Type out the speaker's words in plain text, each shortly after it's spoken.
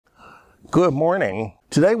Good morning.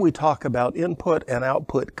 Today we talk about input and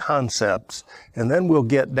output concepts, and then we'll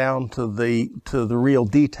get down to the real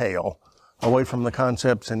detail, away from the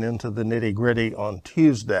concepts and into the nitty-gritty on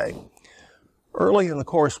Tuesday. Early in the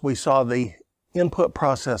course we saw the input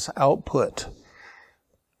process output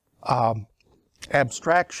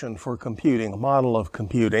abstraction for computing, a model of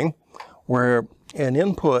computing, where an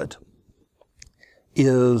input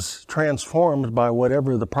is transformed by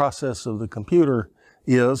whatever the process of the computer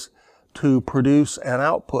is to produce an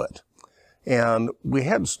output. And we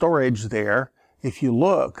had storage there. If you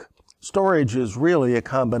look, storage is really a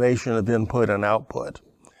combination of input and output,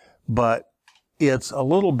 but it's a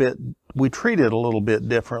little bit, we treat it a little bit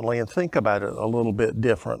differently and think about it a little bit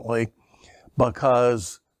differently,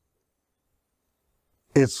 because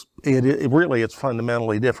it's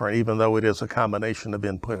fundamentally different, even though it is a combination of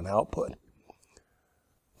input and output.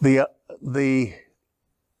 The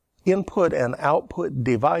input and output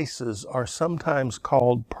devices are sometimes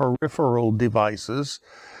called peripheral devices.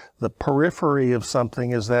 The periphery of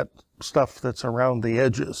something is that stuff that's around the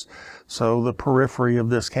edges. So the periphery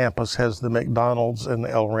of this campus has the McDonald's and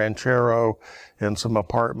the El Ranchero and some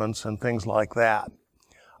apartments and things like that.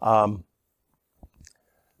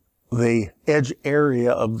 The edge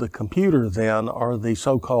area of the computer then are the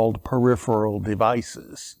so-called peripheral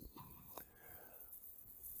devices.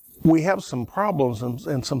 We have some problems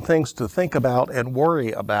and some things to think about and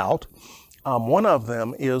worry about. One of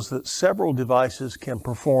them is that several devices can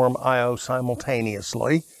perform I/O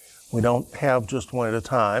simultaneously. We don't have just one at a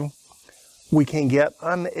time. We can get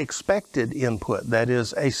unexpected input, that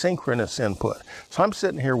is asynchronous input. So I'm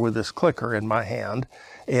sitting here with this clicker in my hand,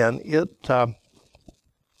 and it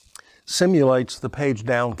simulates the page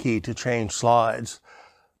down key to change slides.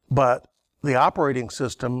 But the operating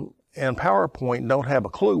system and PowerPoint don't have a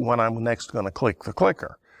clue when I'm next going to click the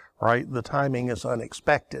clicker, right? The timing is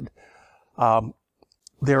unexpected.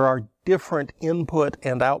 There are different input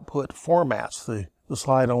and output formats. The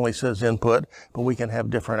slide only says input, but we can have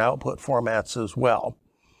different output formats as well.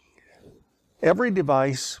 Every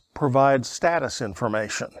device provides status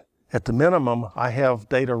information. At the minimum, I have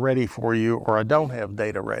data ready for you, or I don't have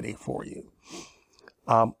data ready for you.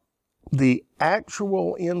 The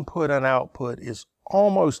actual input and output is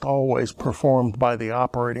almost always performed by the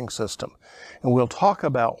operating system. And we'll talk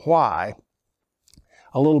about why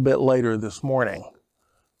a little bit later this morning.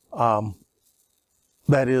 That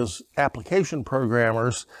is, application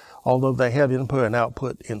programmers, although they have input and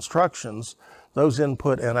output instructions, those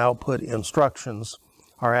input and output instructions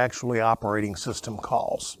are actually operating system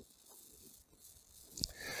calls.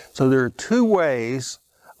 So there are two ways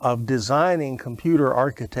of designing computer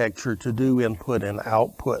architecture to do input and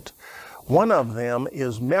output. One of them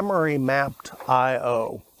is memory mapped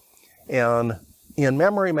I/O. And in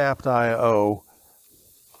memory mapped I/O,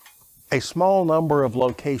 a small number of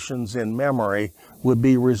locations in memory would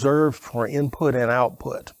be reserved for input and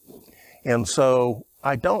output. And so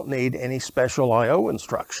I don't need any special I/O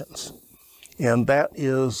instructions. And that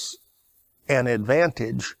is an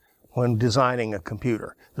advantage when designing a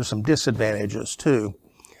computer. There's some disadvantages too.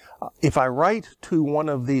 If I write to one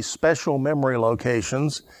of these special memory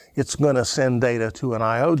locations, it's going to send data to an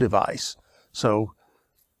I/O device. So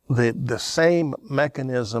the same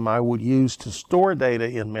mechanism I would use to store data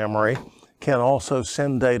in memory can also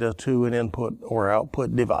send data to an input or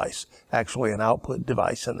output device, actually an output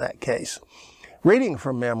device in that case. Reading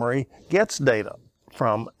from memory gets data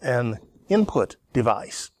from an input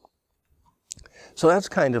device. So that's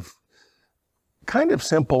kind of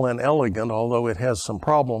simple and elegant, although it has some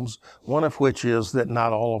problems, one of which is that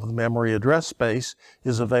not all of the memory address space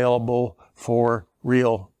is available for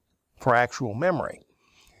actual memory.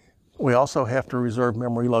 We also have to reserve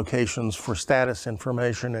memory locations for status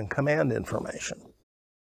information and command information.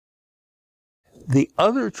 The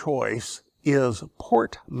other choice is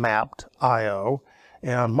port-mapped I/O,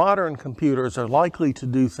 and modern computers are likely to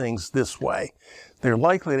do things this way. They're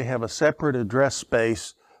likely to have a separate address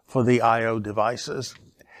space for the I/O devices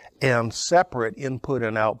and separate input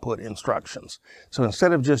and output instructions. So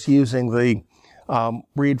instead of just using the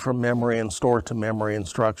read from memory and store to memory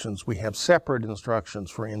instructions, we have separate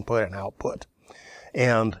instructions for input and output.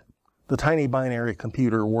 And the tiny binary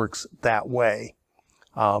computer works that way.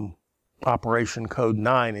 Operation code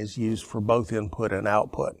 9 is used for both input and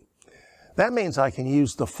output. That means I can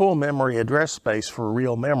use the full memory address space for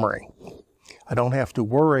real memory. I don't have to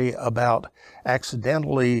worry about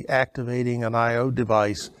accidentally activating an I/O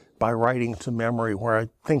device by writing to memory where I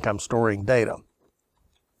think I'm storing data.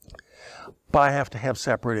 But I have to have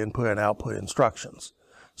separate input and output instructions.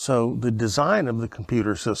 So the design of the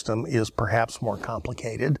computer system is perhaps more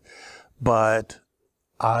complicated, but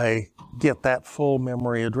I get that full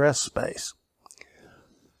memory address space.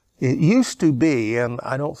 It used to be, and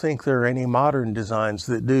I don't think there are any modern designs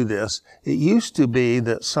that do this, it used to be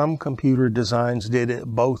that some computer designs did it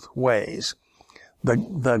both ways.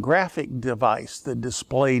 The graphic device, the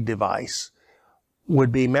display device,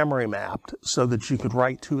 would be memory mapped so that you could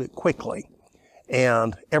write to it quickly,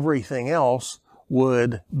 and everything else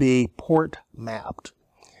would be port mapped.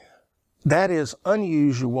 That is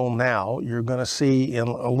unusual now. You're going to see in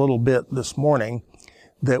a little bit this morning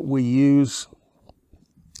that we use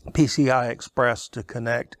PCI Express to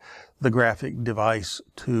connect the graphic device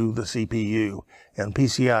to the CPU, and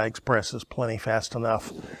PCI Express is plenty fast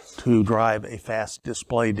enough to drive a fast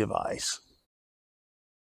display device.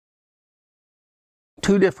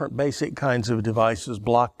 Two different basic kinds of devices,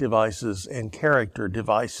 block devices and character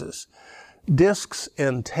devices. Disks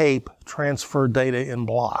and tape transfer data in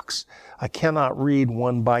blocks. I cannot read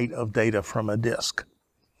 1 byte of data from a disk.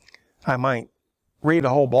 I might read a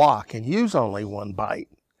whole block and use only 1 byte,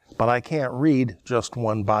 but I can't read just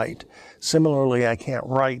 1 byte. Similarly, I can't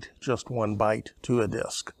write just 1 byte to a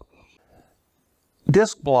disk.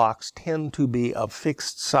 Disk blocks tend to be of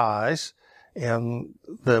fixed size, and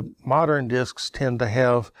the modern disks tend to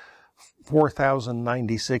have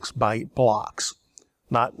 4096 byte blocks.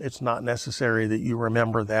 It's not necessary that you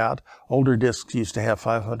remember that. Older disks used to have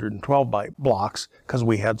 512 byte blocks because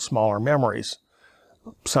we had smaller memories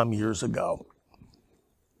some years ago.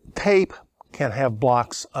 Tape can have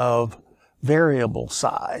blocks of variable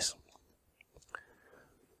size.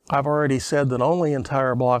 I've already said that only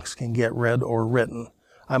entire blocks can get read or written.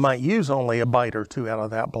 I might use only a byte or two out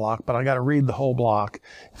of that block, but I got to read the whole block.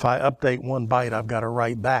 If I update 1 byte, I've got to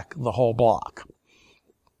write back the whole block.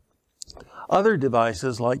 Other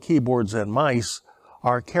devices, like keyboards and mice,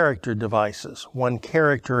 are character devices, 1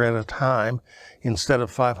 character at a time instead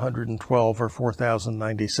of 512 or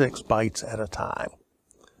 4096 bytes at a time.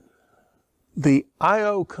 The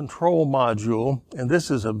I/O control module, and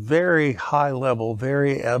this is a very high level,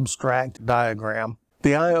 very abstract diagram.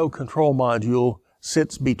 The I/O control module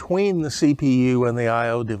sits between the CPU and the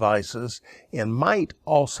I/O devices and might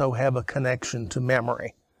also have a connection to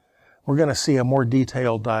memory. We're going to see a more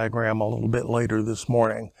detailed diagram a little bit later this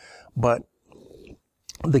morning, but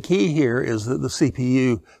the key here is that the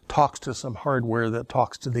CPU talks to some hardware that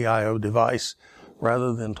talks to the I/O device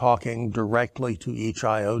rather than talking directly to each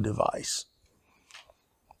I/O device.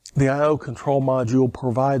 The I/O control module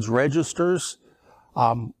provides registers,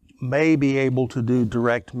 may be able to do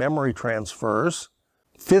direct memory transfers,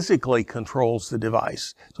 physically controls the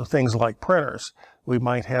device. So things like printers, we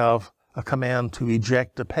might have a command to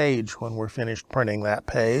eject a page when we're finished printing that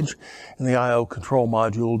page, and the I/O control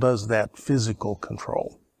module does that physical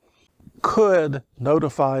control. Could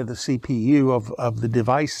notify the CPU of the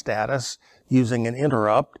device status using an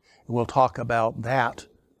interrupt. We'll talk about that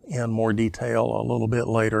in more detail a little bit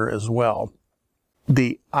later as well.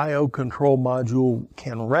 The I/O control module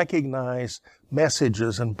can recognize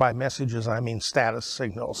messages, and by messages I mean status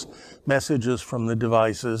signals, messages from the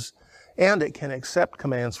devices, and it can accept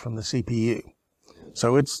commands from the CPU.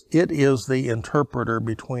 So it is the interpreter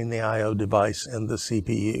between the I/O device and the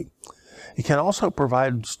CPU. It can also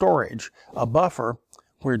provide storage, a buffer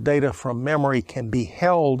where data from memory can be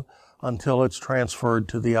held until it's transferred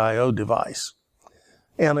to the I/O device.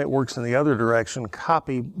 And it works in the other direction,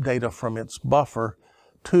 copy data from its buffer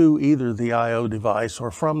to either the I/O device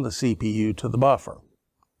or from the CPU to the buffer.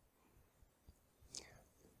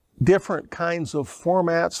 Different kinds of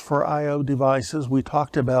formats for I/O devices. We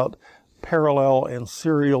talked about parallel and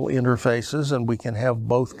serial interfaces, and we can have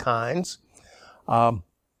both kinds.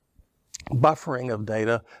 Buffering of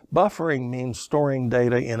data. Buffering means storing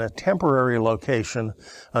data in a temporary location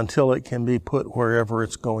until it can be put wherever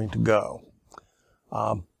it's going to go.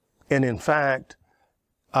 And in fact,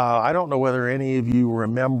 I don't know whether any of you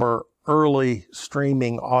remember early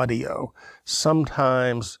streaming audio.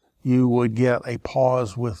 Sometimes you would get a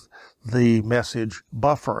pause with the message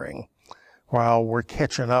buffering while we're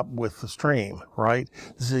catching up with the stream, right?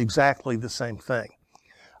 This is exactly the same thing.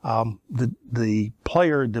 The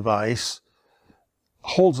player device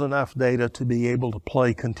holds enough data to be able to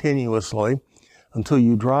play continuously until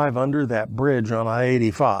you drive under that bridge on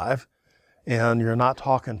I-85 and you're not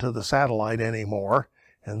talking to the satellite anymore.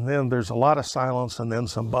 And then there's a lot of silence and then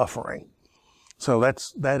some buffering. So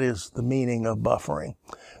that is the meaning of buffering.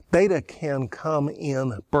 Data can come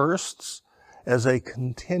in bursts as a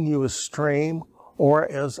continuous stream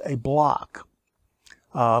or as a block.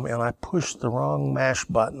 And I pushed the wrong mash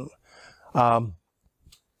button.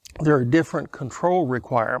 There are different control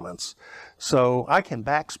requirements. So I can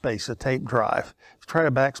backspace a tape drive. If you try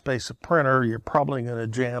to backspace a printer, you're probably going to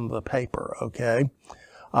jam the paper, okay?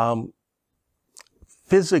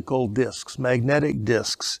 Physical disks, magnetic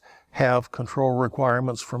disks, have control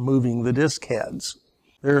requirements for moving the disk heads.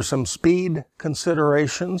 There are some speed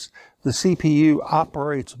considerations. The CPU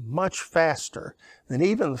operates much faster than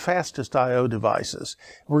even the fastest I/O devices.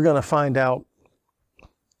 We're going to find out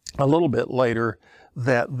a little bit later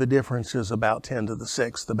that the difference is about 10 to the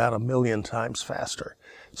 6th, about 1,000,000 times faster.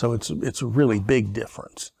 So it's a really big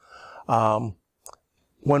difference.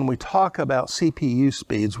 When we talk about CPU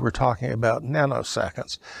speeds, we're talking about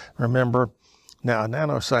nanoseconds. Remember, now a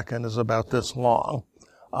nanosecond is about this long.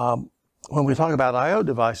 When we talk about I/O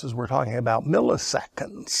devices, we're talking about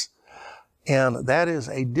milliseconds. And that is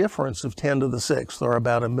a difference of 10 to the 6th, or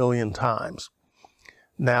about 1,000,000 times.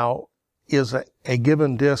 Now, is a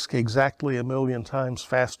given disk exactly 1,000,000 times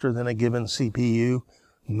faster than a given CPU?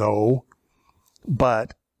 No,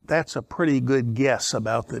 but that's a pretty good guess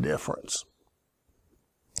about the difference.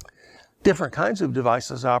 Different kinds of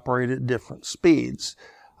devices operate at different speeds.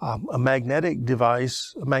 A magnetic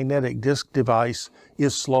disk device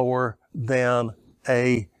is slower than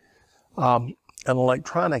an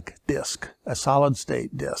electronic disk, a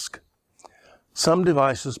solid-state disk. Some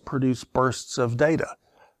devices produce bursts of data.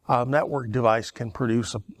 A network device can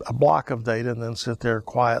produce a block of data and then sit there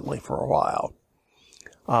quietly for a while.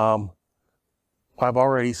 I've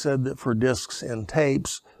already said that for disks and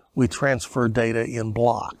tapes, we transfer data in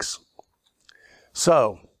blocks.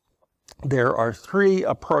 So there are 3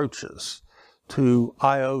 approaches to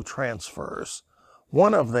I/O transfers.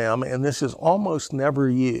 One of them, and this is almost never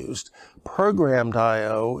used, programmed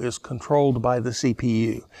I/O, is controlled by the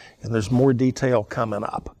CPU, and there's more detail coming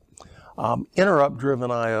up.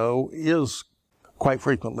 Interrupt-driven I/O is quite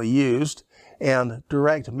frequently used, and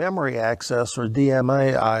direct memory access, or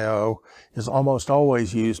DMA I/O, is almost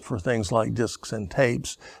always used for things like disks and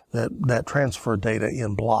tapes that transfer data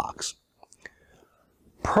in blocks.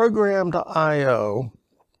 Programmed I/O,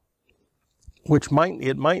 which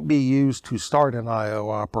might be used to start an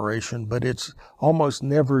I/O operation, but it's almost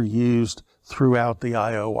never used throughout the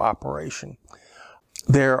I/O operation.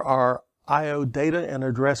 There are I/O data and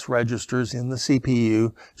address registers in the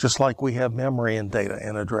CPU, just like we have memory and data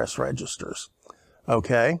and address registers.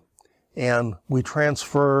 Okay? And we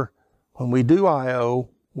transfer, when we do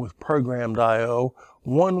I/O with programmed I/O,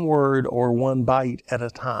 1 word or 1 byte at a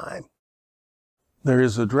time. There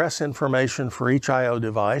is address information for each I/O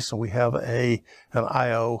device, and we have an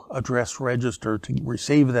I/O address register to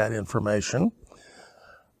receive that information.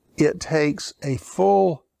 It takes a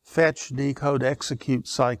full fetch, decode, execute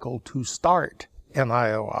cycle to start an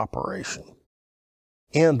I/O operation.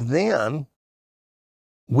 And then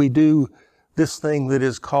we do this thing that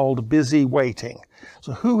is called busy waiting.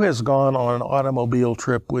 So who has gone on an automobile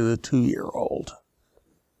trip with a 2-year-old?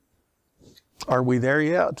 Are we there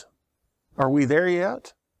yet? Are we there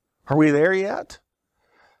yet? Are we there yet?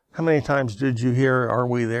 How many times did you hear, "Are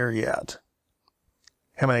we there yet"?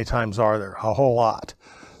 How many times are there? A whole lot.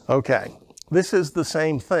 Okay, this is the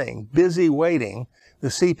same thing. Busy waiting, the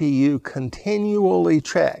CPU continually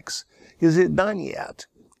checks, is it done yet?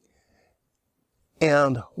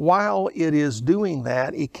 And while it is doing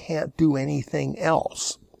that, it can't do anything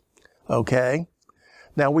else. Okay?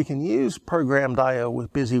 Now, we can use programmed I/O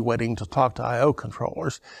with busy waiting to talk to I/O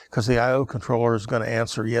controllers, because the I/O controller is going to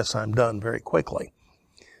answer, "Yes, I'm done," very quickly.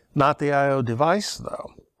 Not the I/O device,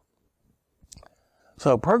 though.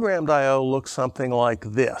 So programmed I/O looks something like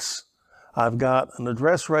this. I've got an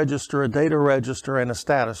address register, a data register, and a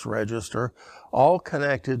status register, all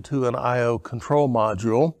connected to an I/O control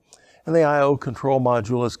module, and the I/O control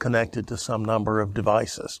module is connected to some number of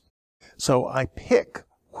devices. So I pick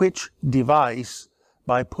which device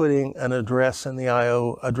by putting an address in the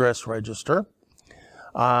I/O address register.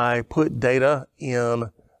 I put data in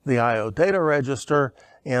the I/O data register,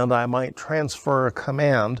 and I might transfer a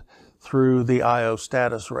command through the I/O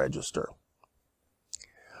status register.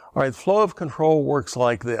 All right, the flow of control works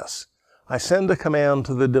like this. I send a command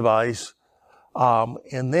to the device,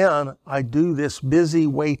 and then I do this busy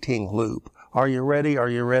waiting loop. Are you ready? Are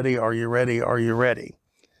you ready? Are you ready? Are you ready?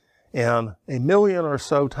 And 1,000,000 or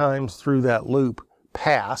so times through that loop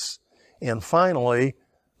pass, and finally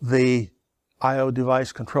the I/O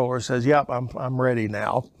device controller says, "Yep, I'm ready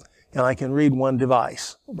now," and I can read one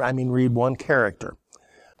read one character.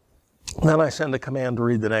 Then I send a command to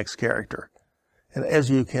read the next character. And as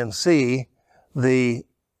you can see, the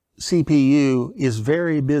CPU is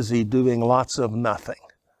very busy doing lots of nothing.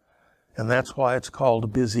 And that's why it's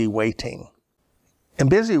called busy waiting. And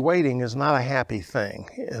busy waiting is not a happy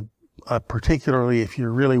thing. particularly if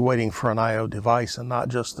you're really waiting for an I/O device and not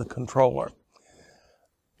just the controller.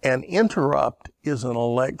 An interrupt is an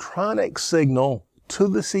electronic signal to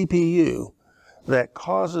the CPU that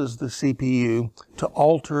causes the CPU to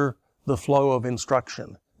alter the flow of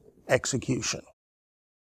instruction execution.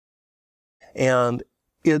 And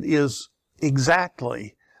it is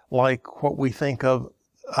exactly like what we think of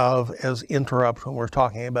as interrupt when we're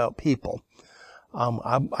talking about people.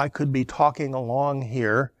 I could be talking along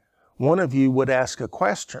here. One of you would ask a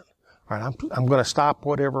question. All right, I'm going to stop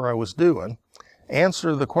whatever I was doing,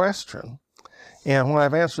 answer the question, and when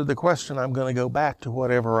I've answered the question, I'm going to go back to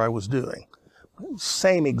whatever I was doing.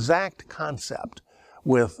 Same exact concept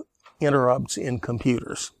with interrupts in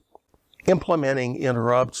computers. Implementing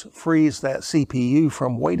interrupts frees that CPU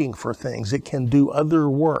from waiting for things. It can do other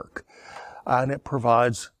work, and it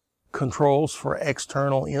provides controls for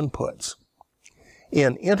external inputs.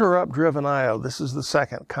 In interrupt-driven I/O, this is the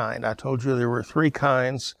second kind. I told you there were three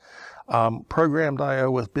kinds: programmed I/O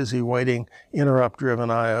with busy waiting, interrupt-driven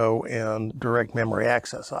I/O, and direct memory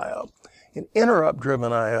access I/O. In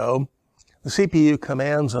interrupt-driven I/O, the CPU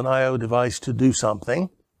commands an I/O device to do something,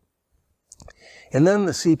 and then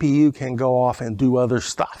the CPU can go off and do other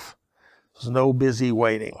stuff. There's no busy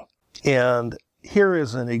waiting. And here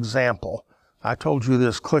is an example. I told you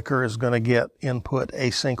this clicker is going to get input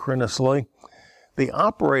asynchronously. The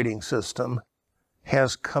operating system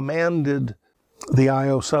has commanded the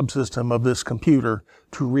I/O subsystem of this computer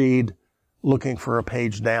to read looking for a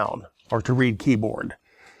page down, or to read keyboard.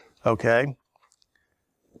 Okay?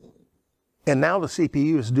 And now the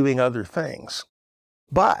CPU is doing other things.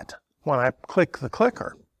 But when I click the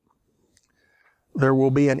clicker, there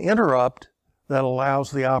will be an interrupt that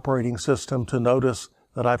allows the operating system to notice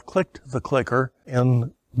that I've clicked the clicker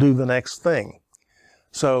and do the next thing.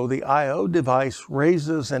 So the I/O device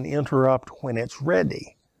raises an interrupt when it's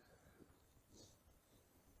ready.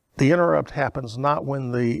 The interrupt happens not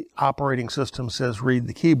when the operating system says read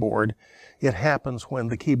the keyboard. It happens when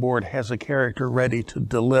the keyboard has a character ready to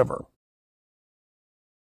deliver.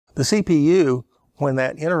 The CPU, when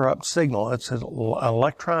that interrupt signal, it's an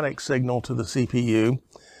electronic signal to the CPU,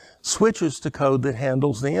 switches to code that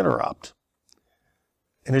handles the interrupt.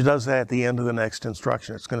 And it does that at the end of the next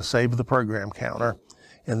instruction. It's going to save the program counter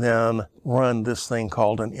and then run this thing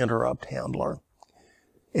called an interrupt handler.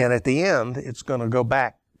 And at the end, it's going to go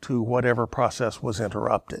back to whatever process was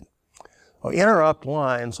interrupted. Well, interrupt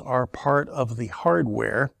lines are part of the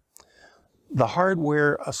hardware. The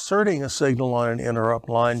hardware asserting a signal on an interrupt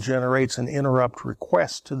line generates an interrupt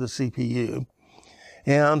request to the CPU.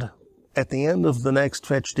 And at the end of the next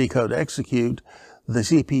fetch, decode, execute, the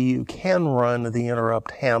CPU can run the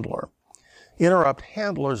interrupt handler. Interrupt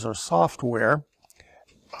handlers are software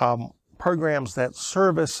programs that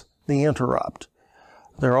service the interrupt.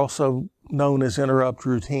 They're also known as interrupt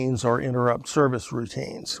routines or interrupt service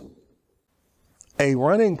routines. A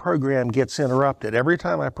running program gets interrupted. Every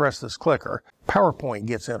time I press this clicker, PowerPoint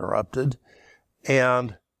gets interrupted,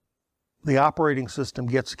 and the operating system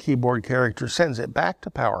gets a keyboard character, sends it back to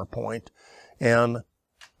PowerPoint, and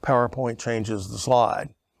PowerPoint changes the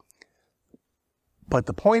slide. But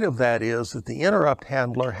the point of that is that the interrupt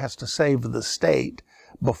handler has to save the state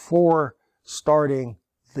before starting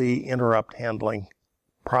the interrupt handling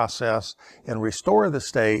process and restore the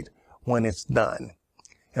state when it's done.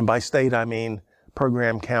 And by state, I mean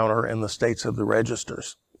program counter and the states of the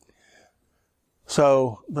registers.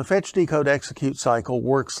 So the fetch, decode, execute cycle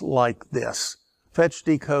works like this. Fetch,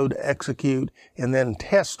 decode, execute, and then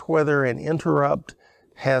test whether an interrupt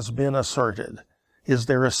has been asserted. Is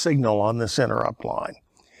there a signal on this interrupt line?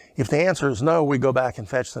 If the answer is no, we go back and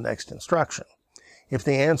fetch the next instruction. If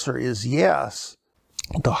the answer is yes,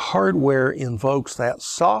 the hardware invokes that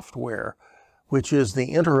software, which is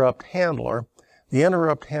the interrupt handler. The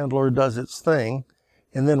interrupt handler does its thing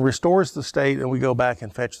and then restores the state, and we go back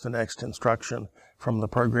and fetch the next instruction from the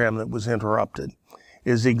program that was interrupted.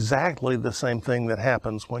 It is exactly the same thing that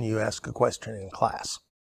happens when you ask a question in class.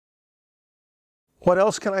 What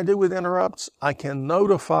else can I do with interrupts? I can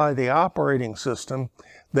notify the operating system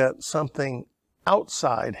that something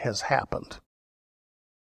outside has happened.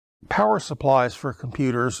 Power supplies for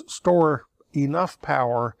computers store enough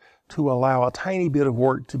power to allow a tiny bit of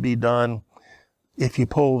work to be done if you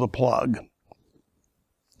pull the plug,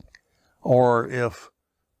 or if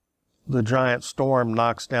the giant storm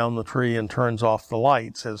knocks down the tree and turns off the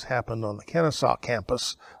lights, as happened on the Kennesaw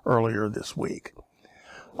campus earlier this week.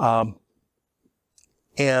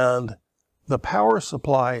 And the power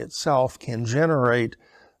supply itself can generate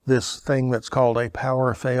this thing that's called a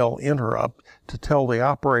power fail interrupt to tell the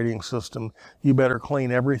operating system you better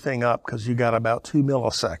clean everything up because you got about 2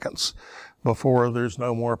 milliseconds before there's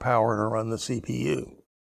no more power to run the CPU.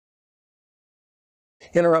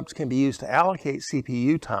 Interrupts can be used to allocate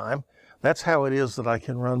CPU time. That's how it is that I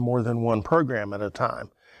can run more than one program at a time.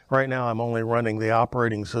 Right now I'm only running the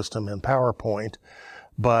operating system in PowerPoint,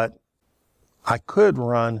 but I could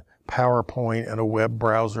run PowerPoint in a web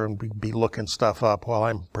browser and be looking stuff up while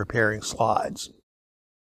I'm preparing slides.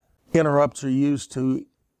 Interrupts are used to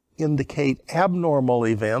indicate abnormal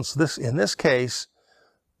events. In this case,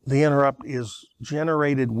 the interrupt is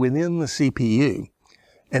generated within the CPU,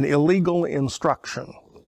 an illegal instruction.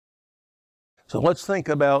 So let's think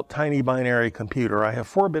about tiny binary computer. I have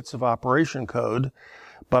 4 bits of operation code,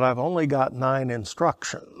 but I've only got 9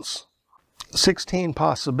 instructions. 16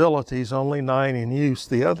 possibilities, only 9 in use.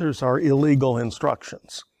 The others are illegal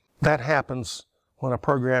instructions. That happens when a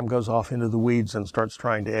program goes off into the weeds and starts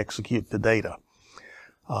trying to execute the data.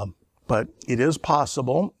 But it is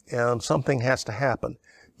possible, and something has to happen.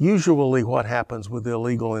 Usually what happens with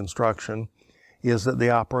illegal instruction is that the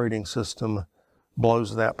operating system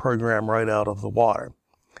blows that program right out of the water.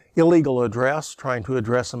 Illegal address, trying to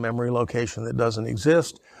address a memory location that doesn't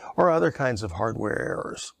exist, or other kinds of hardware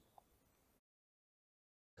errors.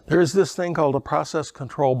 There's this thing called a process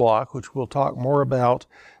control block, which we'll talk more about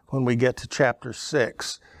when we get to Chapter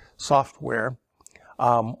 6, software.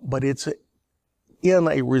 But it's in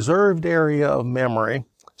a reserved area of memory,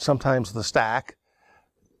 sometimes the stack,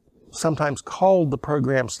 sometimes called the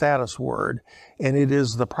program status word, and it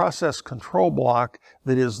is the process control block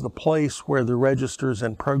that is the place where the registers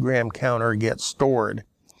and program counter get stored.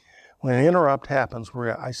 When an interrupt happens,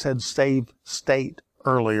 where I said save state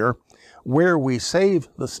earlier, where we save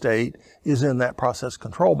the state is in that process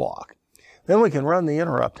control block. Then we can run the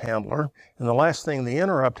interrupt handler, and the last thing the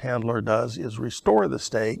interrupt handler does is restore the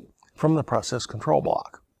state from the process control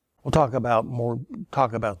block. We'll talk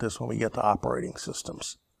about this when we get to operating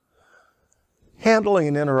systems. Handling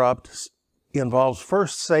an interrupt involves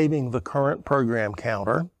first saving the current program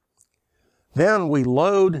counter. Then we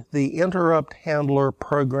load the interrupt handler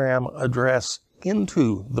program address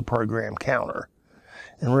into the program counter.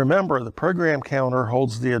 And remember, the program counter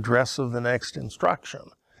holds the address of the next instruction.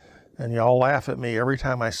 And y'all laugh at me every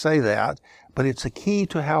time I say that, but it's a key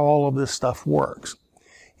to how all of this stuff works.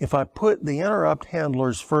 If I put the interrupt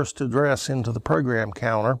handler's first address into the program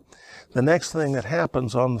counter, the next thing that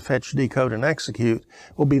happens on the fetch, decode, and execute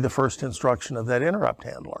will be the first instruction of that interrupt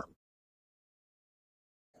handler.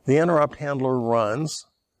 The interrupt handler runs.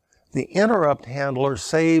 The interrupt handler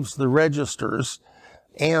saves the registers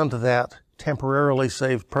and that temporarily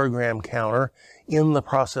saved program counter in the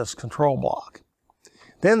process control block.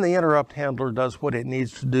 Then the interrupt handler does what it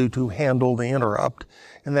needs to do to handle the interrupt,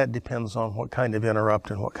 and that depends on what kind of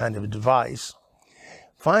interrupt and what kind of device.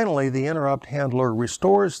 Finally, the interrupt handler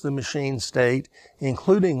restores the machine state,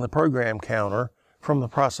 including the program counter, from the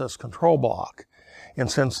process control block.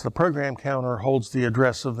 And since the program counter holds the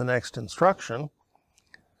address of the next instruction,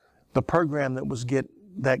 the program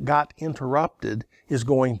that got interrupted is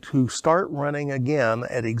going to start running again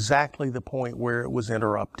at exactly the point where it was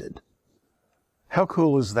interrupted. How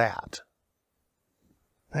cool is that?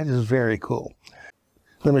 That is very cool.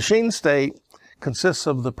 The machine state consists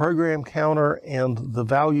of the program counter and the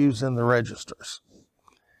values in the registers.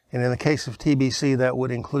 And in the case of TBC, that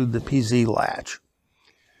would include the PZ latch.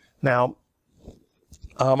 Now,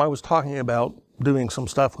 I was talking about doing some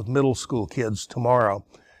stuff with middle school kids tomorrow.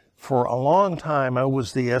 For a long time, I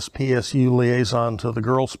was the SPSU liaison to the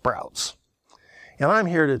Girl Sprouts. And I'm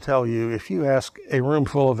here to tell you, if you ask a room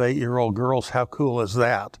full of 8-year-old girls, how cool is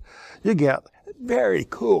that? You get very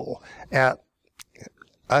cool at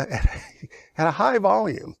a high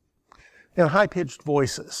volume and high-pitched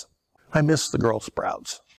voices. I miss the Girl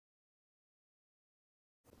Sprouts.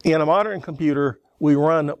 In a modern computer, we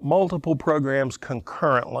run multiple programs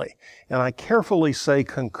concurrently. And I carefully say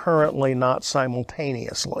concurrently, not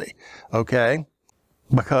simultaneously, okay?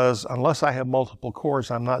 Because unless I have multiple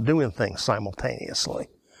cores, I'm not doing things simultaneously.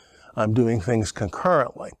 I'm doing things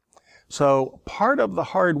concurrently. So part of the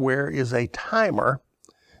hardware is a timer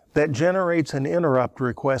that generates an interrupt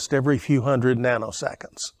request every few hundred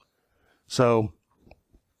nanoseconds. So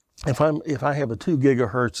if I have a 2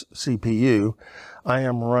 gigahertz CPU, I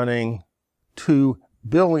am running 2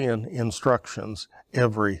 billion instructions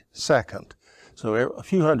every second. So a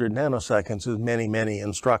few hundred nanoseconds is many, many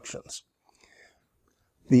instructions.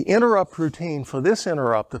 The interrupt routine for this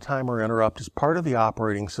interrupt, the timer interrupt, is part of the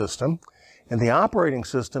operating system, and the operating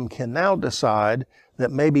system can now decide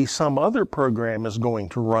that maybe some other program is going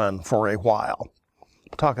to run for a while.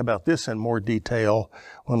 talk about this in more detail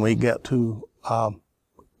when we get to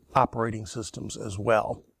operating systems as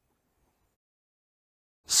well.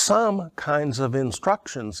 Some kinds of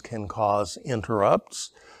instructions can cause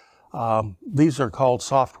interrupts. These are called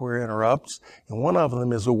software interrupts, and one of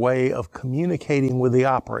them is a way of communicating with the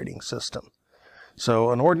operating system.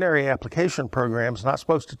 So an ordinary application program is not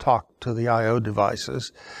supposed to talk to the I/O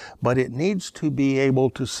devices, but it needs to be able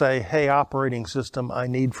to say, hey, operating system, I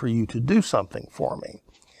need for you to do something for me.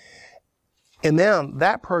 And then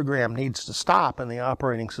that program needs to stop and the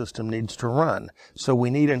operating system needs to run. So we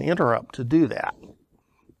need an interrupt to do that.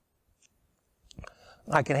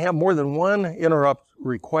 I can have more than one interrupt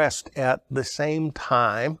request at the same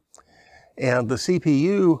time, and the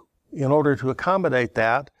CPU, in order to accommodate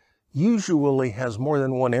that, usually has more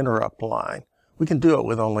than one interrupt line. We can do it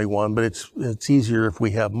with only one, but it's easier if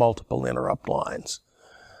we have multiple interrupt lines.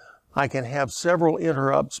 I can have several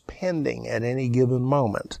interrupts pending at any given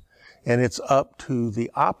moment, and it's up to the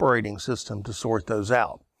operating system to sort those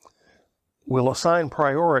out. We'll assign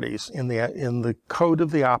priorities in the code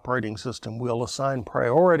of the operating system. We'll assign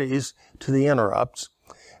priorities to the interrupts,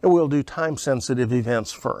 and we'll do time-sensitive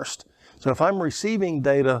events first. So if I'm receiving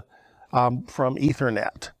data from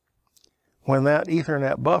Ethernet, when that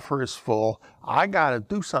Ethernet buffer is full, I got to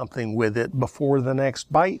do something with it before the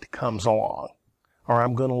next byte comes along, or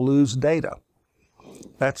I'm going to lose data.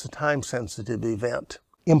 That's a time-sensitive event.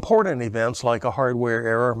 Important events like a hardware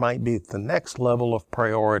error might be at the next level of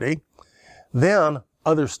priority. Then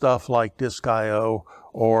other stuff like disk I/O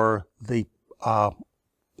or the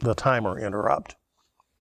timer interrupt.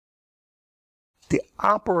 The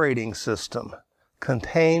operating system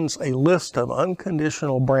contains a list of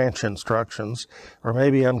unconditional branch instructions, or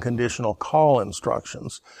maybe unconditional call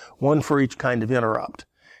instructions, one for each kind of interrupt.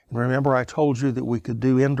 And remember I told you that we could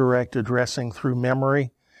do indirect addressing through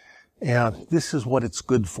memory, and this is what it's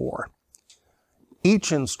good for.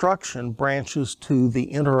 Each instruction branches to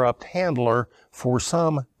the interrupt handler for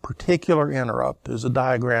some particular interrupt. There's a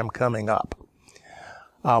diagram coming up.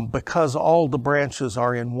 Because all the branches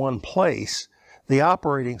are in one place, the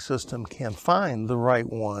operating system can find the right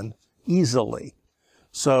one easily.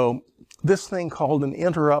 So this thing called an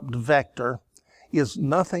interrupt vector is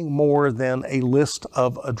nothing more than a list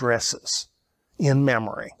of addresses in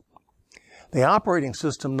memory. The operating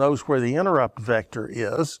system knows where the interrupt vector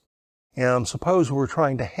is, and suppose we're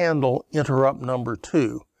trying to handle interrupt number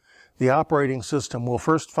 2. The operating system will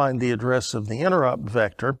first find the address of the interrupt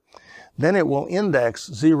vector, then it will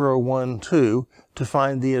index 0, 1, 2 to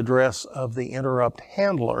find the address of the interrupt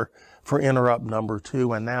handler for interrupt number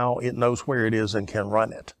 2, and now it knows where it is and can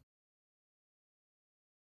run it.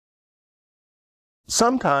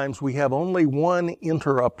 Sometimes we have only one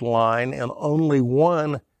interrupt line and only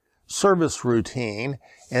one service routine,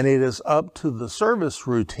 and it is up to the service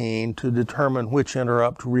routine to determine which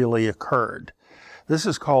interrupt really occurred. This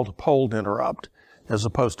is called a polled interrupt, as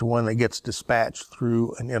opposed to one that gets dispatched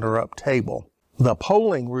through an interrupt table. The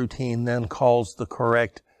polling routine then calls the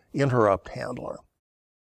correct interrupt handler.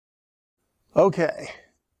 Okay,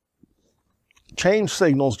 change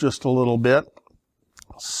signals just a little bit.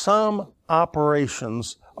 Some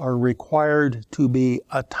operations are required to be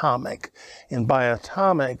atomic, and by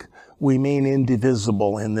atomic we mean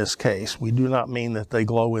indivisible in this case. We do not mean that they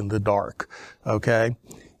glow in the dark, okay?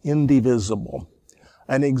 Indivisible.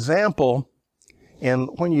 An example, and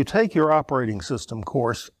when you take your operating system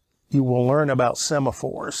course, you will learn about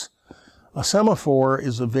semaphores. A semaphore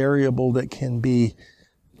is a variable that can be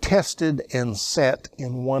tested and set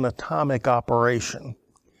in one atomic operation.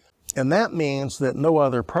 And that means that no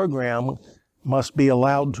other program must be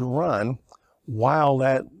allowed to run while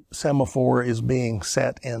that semaphore is being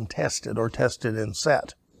set and tested, or tested and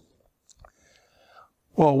set.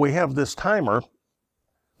 Well, we have this timer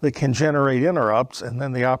that can generate interrupts, and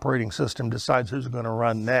then the operating system decides who's going to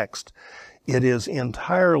run next. It is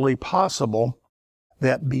entirely possible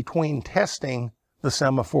that between testing the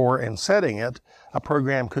semaphore and setting it, a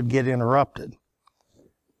program could get interrupted.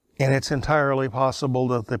 And it's entirely possible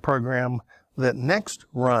that the program that next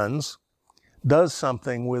runs does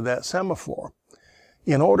something with that semaphore.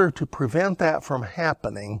 In order to prevent that from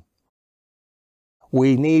happening,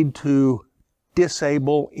 we need to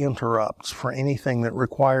disable interrupts for anything that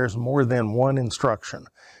requires more than one instruction,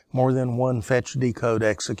 more than one fetch, decode,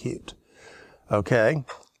 execute. Okay?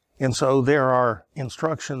 And so there are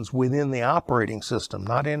instructions within the operating system,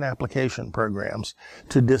 not in application programs,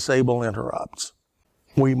 to disable interrupts.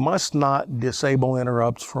 We must not disable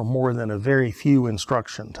interrupts for more than a very few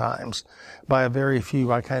instruction times. By a very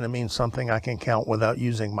few, I kind of mean something I can count without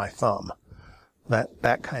using my thumb.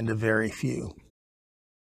 That kind of very few.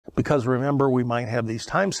 Because remember, we might have these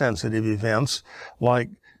time-sensitive events, like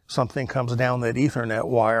something comes down that Ethernet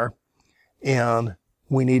wire, and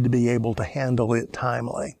we need to be able to handle it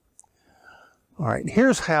timely. All right,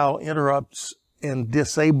 here's how interrupts and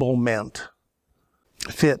disablement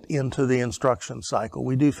fit into the instruction cycle.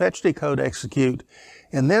 We do fetch, decode, execute,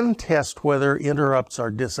 and then test whether interrupts are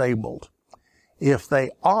disabled. If they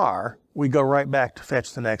are, we go right back to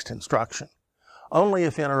fetch the next instruction. Only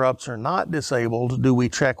if interrupts are not disabled do we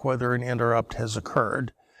check whether an interrupt has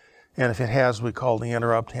occurred. And if it has, we call the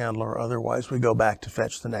interrupt handler. Otherwise, we go back to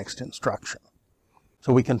fetch the next instruction.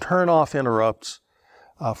 So we can turn off interrupts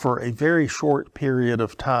for a very short period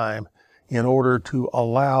of time in order to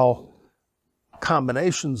allow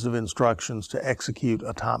combinations of instructions to execute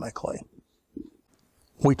atomically.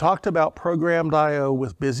 We talked about programmed I/O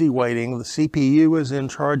with busy waiting. The CPU is in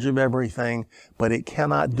charge of everything, but it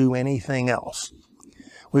cannot do anything else.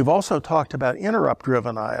 We've also talked about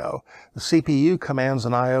interrupt-driven I/O. The CPU commands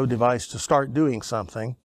an I/O device to start doing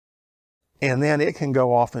something, and then it can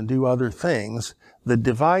go off and do other things. The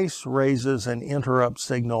device raises an interrupt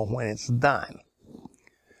signal when it's done.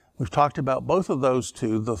 We've talked about both of those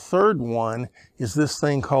two. The third one is this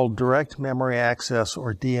thing called direct memory access,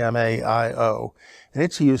 or DMA I/O, and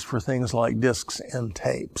it's used for things like disks and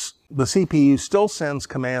tapes. The CPU still sends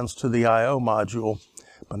commands to the I/O module,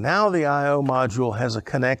 but now the I/O module has a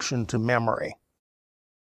connection to memory.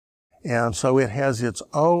 And so it has its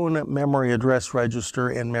own memory address register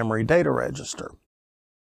and memory data register.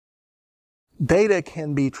 Data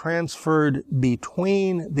can be transferred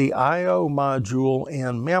between the I/O module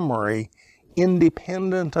and memory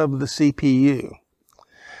independent of the CPU.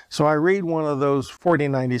 So I read one of those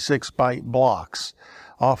 4096 byte blocks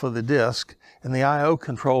off of the disk, and the I/O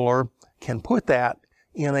controller can put that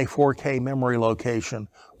in a 4K memory location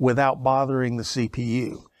without bothering the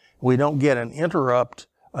CPU. We don't get an interrupt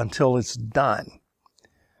until it's done.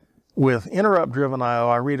 With interrupt-driven I/O,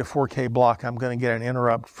 I read a 4K block, I'm going to get an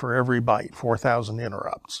interrupt for every byte, 4,000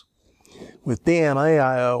 interrupts. With DMA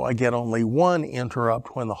I/O, I get only one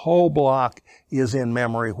interrupt when the whole block is in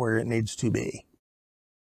memory where it needs to be.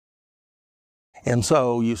 And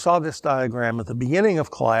so you saw this diagram at the beginning of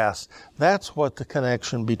class. That's what the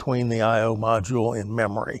connection between the I/O module and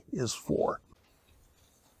memory is for.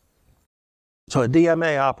 So a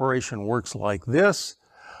DMA operation works like this.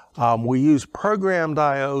 We use programmed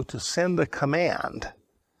I/O to send a command.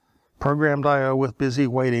 Programmed I/O with busy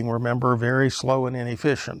waiting, remember, very slow and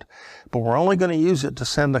inefficient. But we're only going to use it to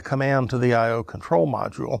send a command to the I/O control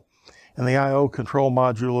module. And the I/O control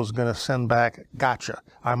module is going to send back, gotcha,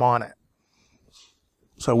 I'm on it.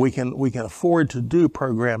 So we can afford to do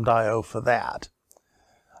programmed I/O for that.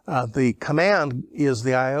 The command is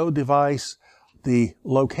the I/O device, the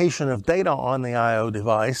location of data on the I/O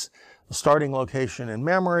device, the starting location in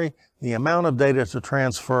memory, the amount of data to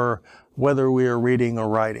transfer, whether we are reading or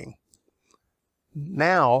writing.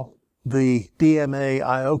 Now, the DMA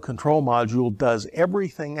I/O control module does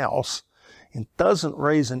everything else and doesn't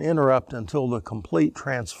raise an interrupt until the complete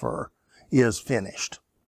transfer is finished.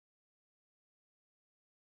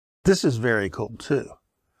 This is very cool too.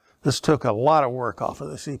 This took a lot of work off of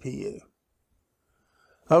the CPU.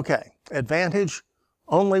 Okay, advantage.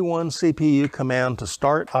 Only one CPU command to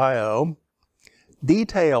start I/O.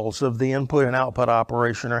 Details of the input and output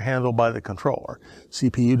operation are handled by the controller.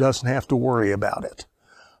 CPU doesn't have to worry about it.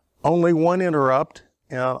 Only one interrupt,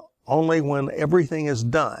 and only when everything is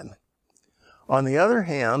done. On the other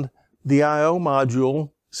hand, the I/O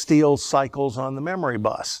module steals cycles on the memory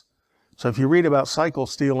bus. So if you read about cycle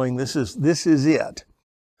stealing, this is it.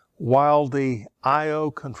 While the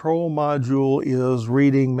I/O control module is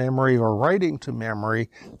reading memory or writing to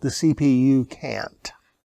memory, the CPU can't.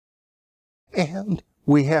 And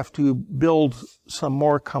we have to build some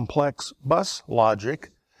more complex bus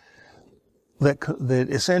logic that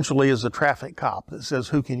essentially is a traffic cop that says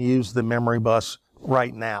who can use the memory bus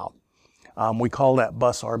right now. We call that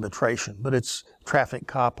bus arbitration, but it's traffic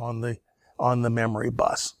cop on the memory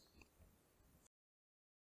bus.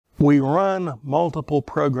 We run multiple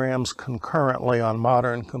programs concurrently on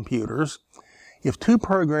modern computers. If two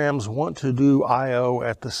programs want to do I/O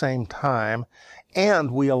at the same time,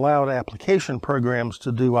 and we allowed application programs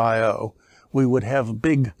to do I/O, we would have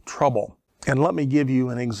big trouble. And let me give you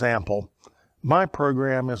an example. My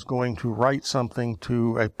program is going to write something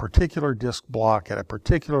to a particular disk block at a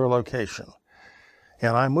particular location.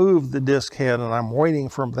 And I move the disk head and I'm waiting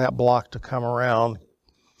for that block to come around,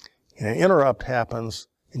 and an interrupt happens,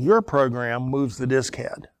 and your program moves the disk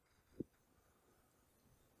head.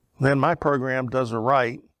 Then my program does a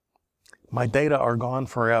write. My data are gone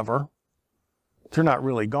forever. They're not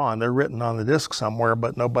really gone. They're written on the disk somewhere,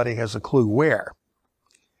 but nobody has a clue where.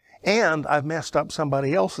 And I've messed up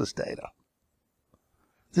somebody else's data.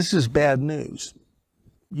 This is bad news.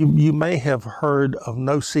 You may have heard of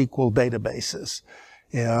NoSQL databases.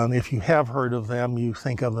 And if you have heard of them, you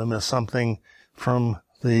think of them as something from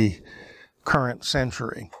the current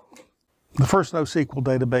century. The first NoSQL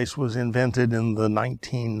database was invented in the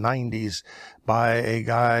 1990s by a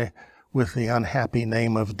guy with the unhappy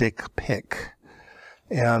name of Dick Pick.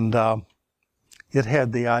 And it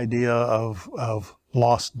had the idea of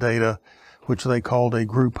lost data, which they called a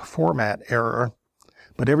group format error.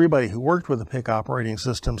 But everybody who worked with the Pick operating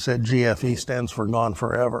system said GFE stands for gone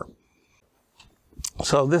forever.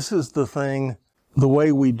 So this is the thing. The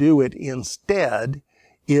way we do it instead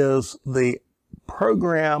is the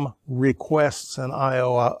program requests an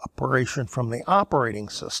I/O operation from the operating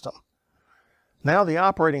system. Now the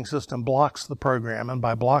operating system blocks the program, and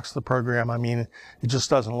by blocks the program, I mean it just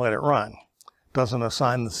doesn't let it run. Doesn't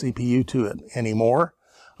assign the CPU to it anymore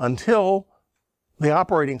until the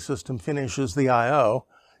operating system finishes the I/O,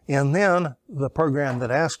 and then the program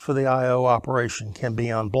that asked for the I/O operation can be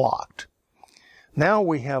unblocked. Now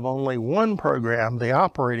we have only one program, the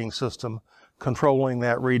operating system, controlling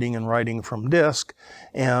that reading and writing from disk,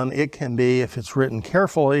 and it can be, if it's written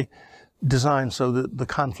carefully, designed so that the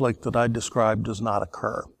conflict that I described does not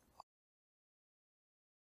occur.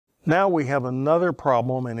 Now we have another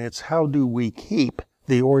problem, and it's how do we keep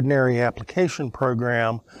the ordinary application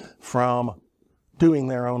program from doing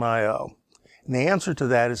their own I/O? And the answer to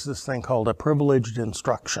that is this thing called a privileged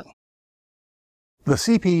instruction. The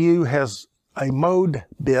CPU has a mode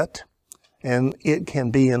bit, and it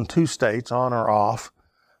can be in two states, on or off.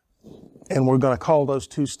 And we're going to call those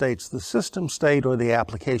two states the system state or the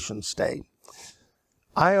application state.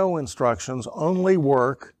 I/O instructions only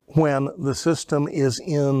work when the system is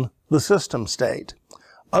in the system state.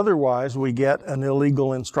 Otherwise, we get an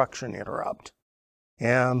illegal instruction interrupt.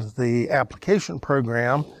 And the application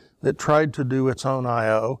program that tried to do its own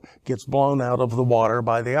I/O gets blown out of the water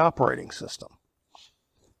by the operating system.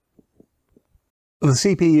 The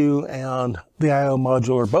CPU and the I/O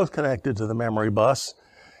module are both connected to the memory bus.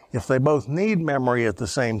 If they both need memory at the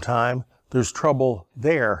same time, there's trouble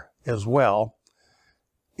there as well.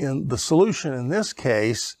 The solution in this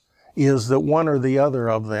case is that one or the other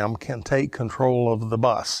of them can take control of the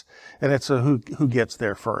bus. And it's who gets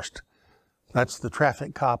there first. That's the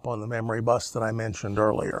traffic cop on the memory bus that I mentioned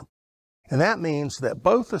earlier. And that means that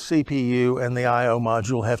both the CPU and the I/O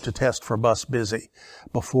module have to test for bus busy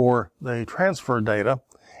before they transfer data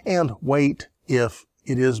and wait if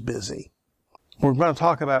it is busy. We're going to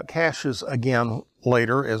talk about caches again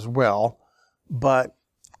later as well, but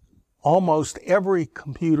almost every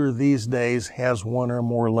computer these days has one or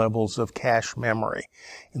more levels of cache memory.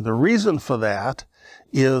 And the reason for that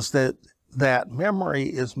is that memory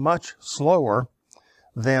is much slower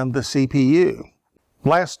than the CPU.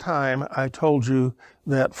 Last time I told you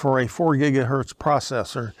that for a 4 gigahertz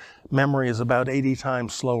processor, memory is about 80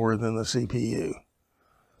 times slower than the CPU.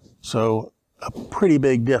 So a pretty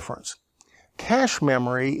big difference. Cache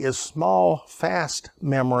memory is small, fast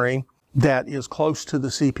memory that is close to the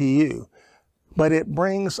CPU, but it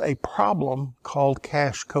brings a problem called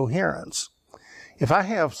cache coherence. If I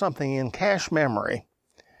have something in cache memory,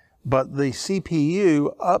 but the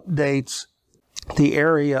CPU updates the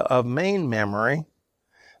area of main memory,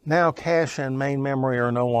 now cache and main memory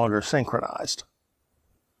are no longer synchronized.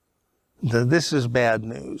 This is bad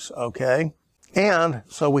news, okay? And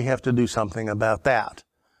so we have to do something about that.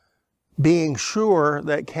 Being sure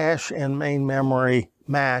that cache and main memory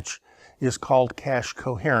match is called cache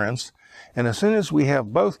coherence. And as soon as we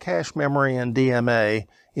have both cache memory and DMA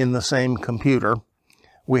in the same computer,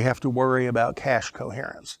 we have to worry about cache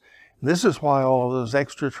coherence. This is why all of those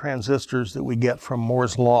extra transistors that we get from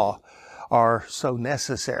Moore's Law are so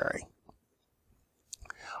necessary.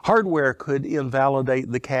 Hardware could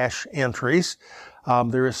invalidate the cache entries.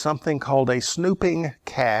 There is something called a snooping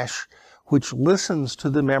cache, which listens to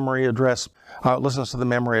the memory address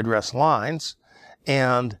lines,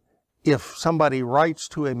 and if somebody writes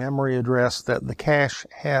to a memory address that the cache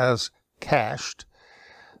has cached,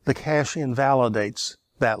 the cache invalidates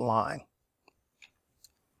that line.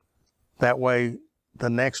 That way, the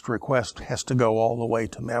next request has to go all the way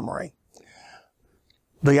to memory.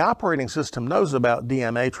 The operating system knows about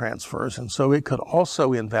DMA transfers, and so it could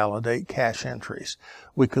also invalidate cache entries.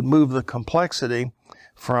 We could move the complexity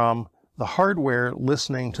from the hardware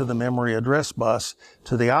listening to the memory address bus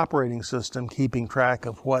to the operating system keeping track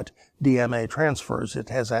of what DMA transfers it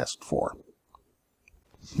has asked for.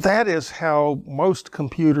 That is how most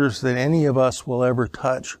computers that any of us will ever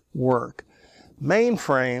touch work.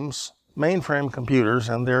 mainframe computers,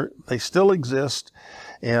 and they still exist,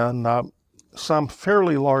 and some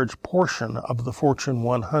fairly large portion of the Fortune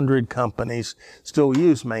 100 companies still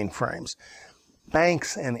use mainframes.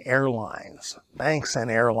 Banks and airlines.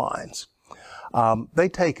 They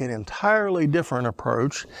take an entirely different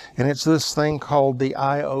approach, and it's this thing called the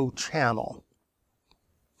I/O channel.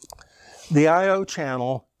 The I/O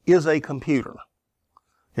channel is a computer.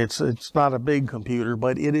 It's not a big computer,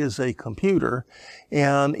 but it is a computer,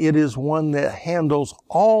 and it is one that handles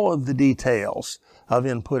all of the details of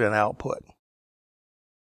input and output.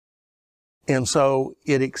 And so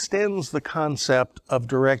it extends the concept of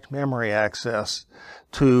direct memory access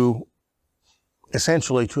to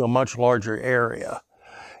essentially to a much larger area.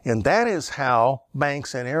 And that is how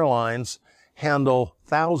banks and airlines handle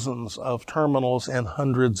thousands of terminals and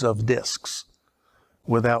hundreds of disks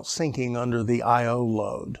without sinking under the I/O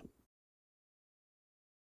load.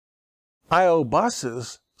 I/O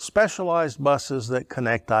buses, specialized buses that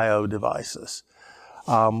connect I/O devices.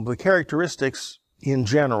 The characteristics in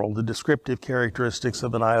general, the descriptive characteristics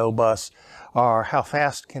of an I/O bus are how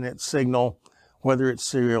fast can it signal, whether it's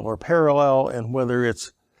serial or parallel, and whether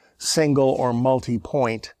it's single or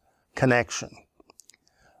multi-point connection.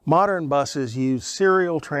 Modern buses use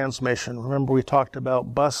serial transmission. Remember, we talked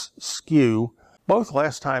about bus skew both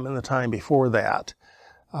last time and the time before that.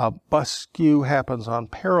 Bus skew happens on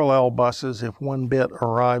parallel buses if one bit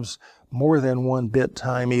arrives more than one bit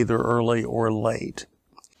time either early or late.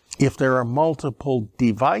 If there are multiple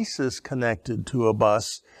devices connected to a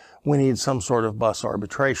bus, we need some sort of bus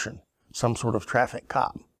arbitration, some sort of traffic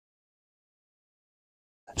cop.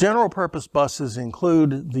 General purpose buses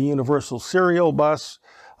include the universal serial bus.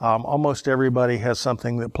 Almost everybody has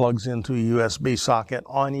something that plugs into a USB socket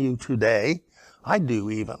on you today. I do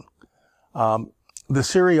even. The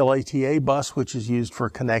serial ATA bus, which is used for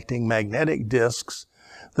connecting magnetic disks.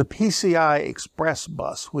 The PCI Express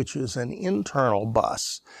bus, which is an internal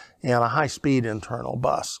bus and a high-speed internal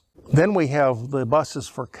bus. Then we have the buses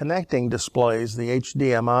for connecting displays, the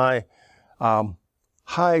HDMI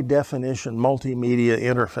high-definition multimedia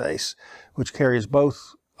interface, which carries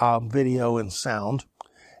both video and sound,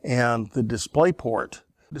 and the DisplayPort.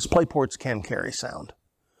 DisplayPorts can carry sound.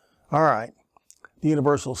 All right. The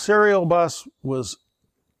Universal Serial Bus was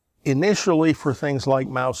initially for things like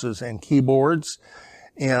mouses and keyboards,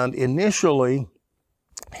 and initially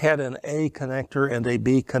had an A connector and a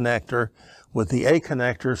B connector, with the A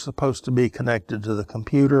connector supposed to be connected to the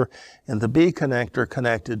computer and the B connector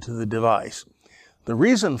connected to the device. The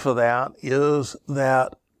reason for that is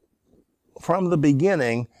that from the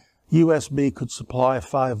beginning, USB could supply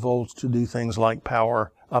 5 volts to do things like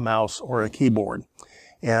power a mouse or a keyboard,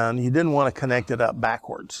 and you didn't want to connect it up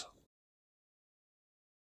backwards.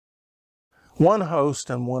 One host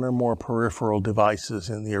and one or more peripheral devices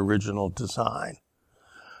in the original design.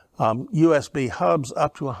 USB hubs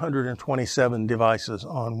up to 127 devices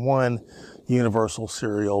on one universal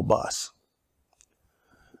serial bus.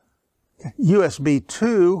 USB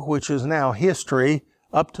 2, which is now history,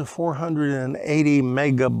 up to 480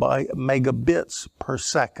 megabits per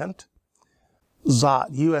second.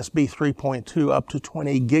 ZOT, USB 3.2, up to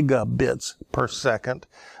 20 gigabits per second,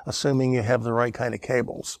 assuming you have the right kind of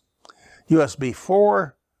cables. USB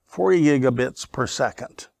 4, 40 gigabits per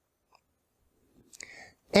second.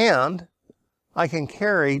 And I can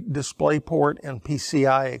carry DisplayPort and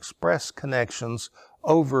PCI Express connections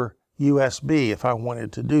over USB if I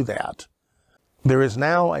wanted to do that. There is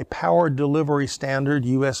now a power delivery standard,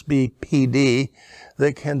 USB PD,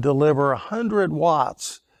 that can deliver 100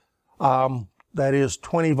 watts, that is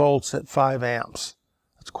 20 volts at 5 amps.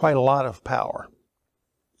 That's quite a lot of power.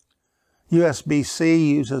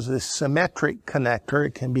 USB-C uses a symmetric connector.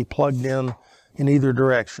 It can be plugged in either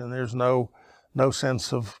direction. There's no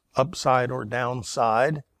sense of upside or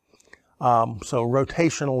downside, so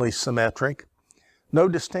rotationally symmetric. No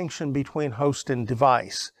distinction between host and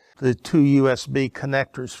device. The two USB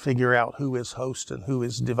connectors figure out who is host and who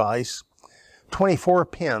is device. 24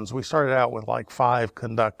 pins. We started out with like 5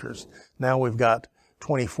 conductors. Now we've got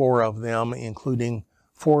 24 of them, including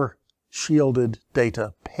 4 shielded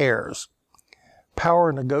data pairs.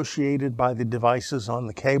 Power negotiated by the devices on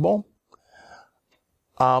the cable.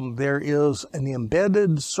 There is an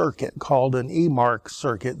embedded circuit called an eMark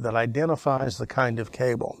circuit that identifies the kind of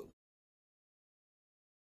cable.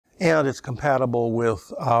 And it's compatible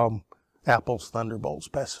with Apple's Thunderbolt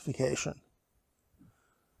specification.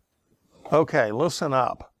 Okay, listen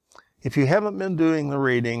up. If you haven't been doing the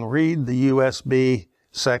reading, read the USB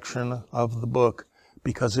section of the book,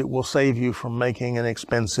 because it will save you from making an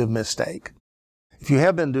expensive mistake. If you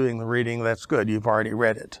have been doing the reading, that's good. You've already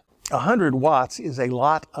read it. 100 watts is a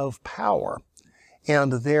lot of power,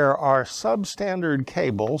 and there are substandard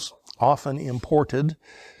cables, often imported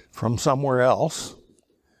from somewhere else,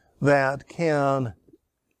 that can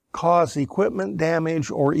cause equipment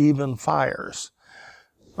damage or even fires.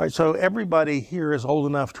 All right, so everybody here is old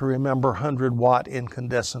enough to remember 100-watt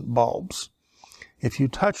incandescent bulbs. If you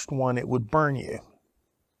touched one, it would burn you.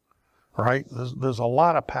 Right? There's a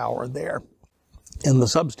lot of power there. And the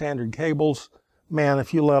substandard cables, man,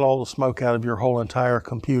 if you let all the smoke out of your whole entire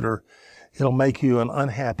computer, it'll make you an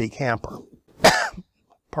unhappy camper.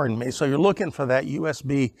 Pardon me. So you're looking for that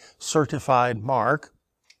USB certified mark,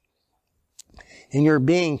 and you're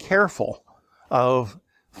being careful of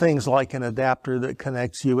things like an adapter that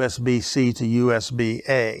connects USB-C to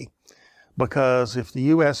USB-A, because if the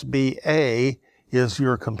USB-A is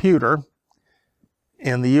your computer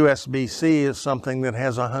and the USB-C is something that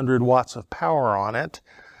has 100 watts of power on it,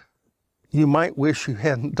 you might wish you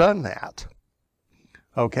hadn't done that.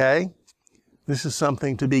 Okay? This is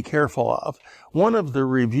something to be careful of. One of the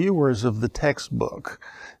reviewers of the textbook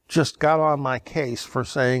just got on my case for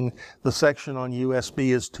saying the section on USB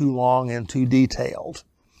is too long and too detailed.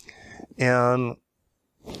 And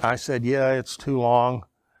I said, yeah, it's too long.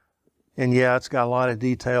 And yeah, it's got a lot of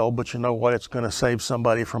detail, but you know what? It's going to save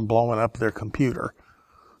somebody from blowing up their computer.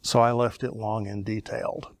 So I left it long and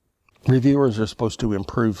detailed. Reviewers are supposed to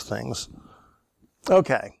improve things.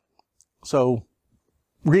 Okay, so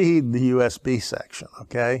read the USB section,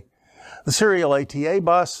 okay? The serial ATA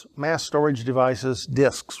bus, mass storage devices,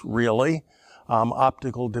 disks really,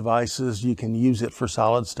 optical devices, you can use it for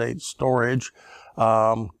solid state storage.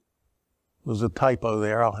 There's a typo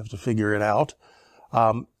there, I'll have to figure it out.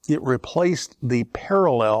 It replaced the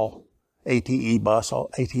parallel ATA bus,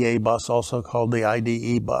 also called the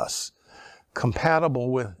IDE bus.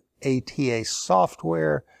 Compatible with ATA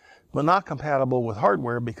software, but not compatible with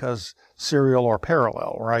hardware because serial or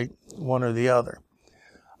parallel, right? One or the other.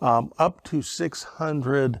 Up to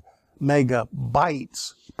 600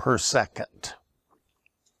 megabytes per second.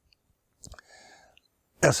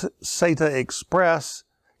 SATA Express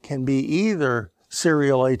can be either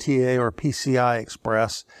serial ATA or PCI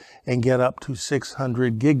Express and get up to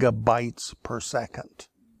 600 gigabytes per second.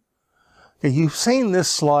 Okay, you've seen this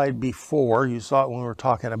slide before. You saw it when we were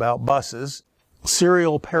talking about buses.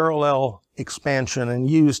 Serial parallel expansion and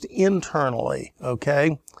used internally,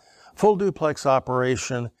 okay? Full duplex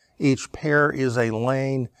operation. Each pair is a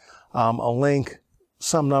lane, a link,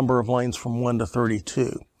 some number of lanes from 1 to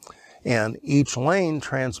 32. And each lane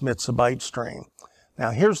transmits a byte stream. Now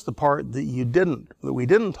here's the part that we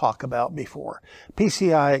didn't talk about before.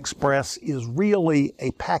 PCI Express is really a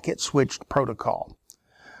packet switched protocol.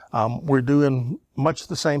 We're doing much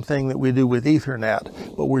the same thing that we do with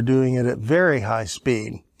Ethernet, but we're doing it at very high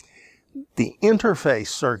speed. The interface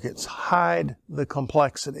circuits hide the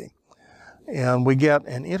complexity, and we get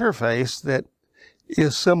an interface that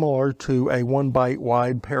is similar to a 1 byte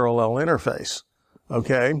wide parallel interface,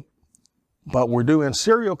 okay? But we're doing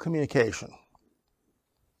serial communication.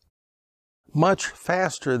 Much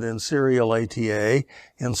faster than serial ATA,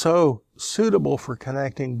 and so suitable for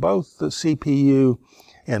connecting both the CPU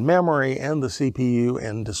and memory and the CPU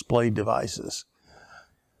and display devices.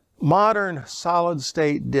 Modern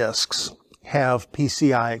solid-state disks have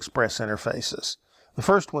PCI Express interfaces. The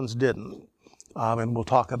first ones didn't, and we'll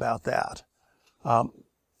talk about that.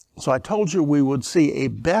 So I told you we would see a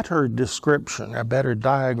better description, a better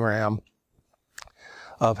diagram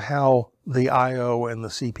of how the I/O and the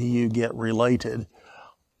CPU get related.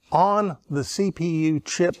 On the CPU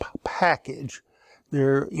chip package,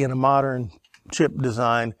 there in a modern chip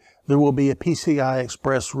design, there will be a PCI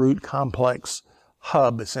Express root complex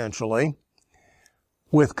hub, essentially,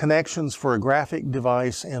 with connections for a graphic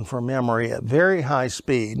device and for memory at very high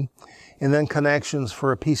speed, and then connections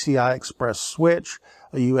for a PCI Express switch,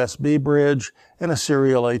 a USB bridge, and a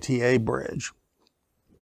serial ATA bridge.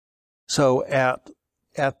 So at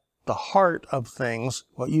the heart of things,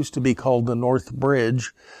 what used to be called the North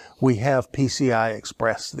Bridge, we have PCI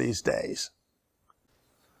Express these days.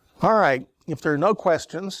 All right, if there are no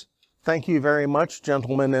questions, thank you very much,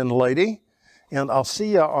 gentlemen and lady, and I'll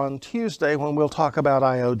see you on Tuesday when we'll talk about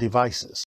I/O devices.